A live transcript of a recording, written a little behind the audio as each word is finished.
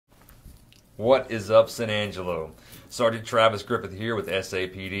What is up, San Angelo? Sergeant Travis Griffith here with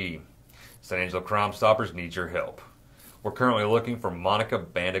SAPD. San Angelo Crime Stoppers needs your help. We're currently looking for Monica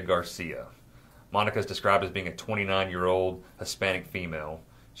Garcia. Monica is described as being a 29-year-old Hispanic female.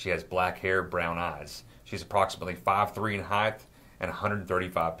 She has black hair, brown eyes. She's approximately 5'3" in height and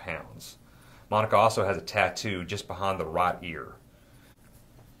 135 pounds. Monica also has a tattoo just behind the right ear.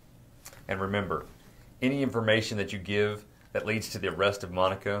 And remember, any information that you give that leads to the arrest of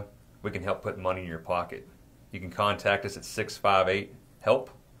Monica, we can help put money in your pocket. You can contact us at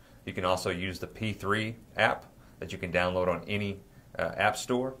 658-HELP. You can also use the P3 app that you can download on any app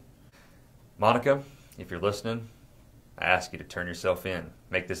store. Monica, if you're listening, I ask you to turn yourself in.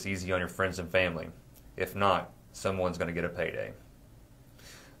 Make this easy on your friends and family. If not, someone's going to get a payday.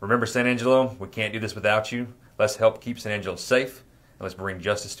 Remember, San Angelo, we can't do this without you. Let's help keep San Angelo safe, and let's bring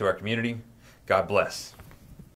justice to our community. God bless.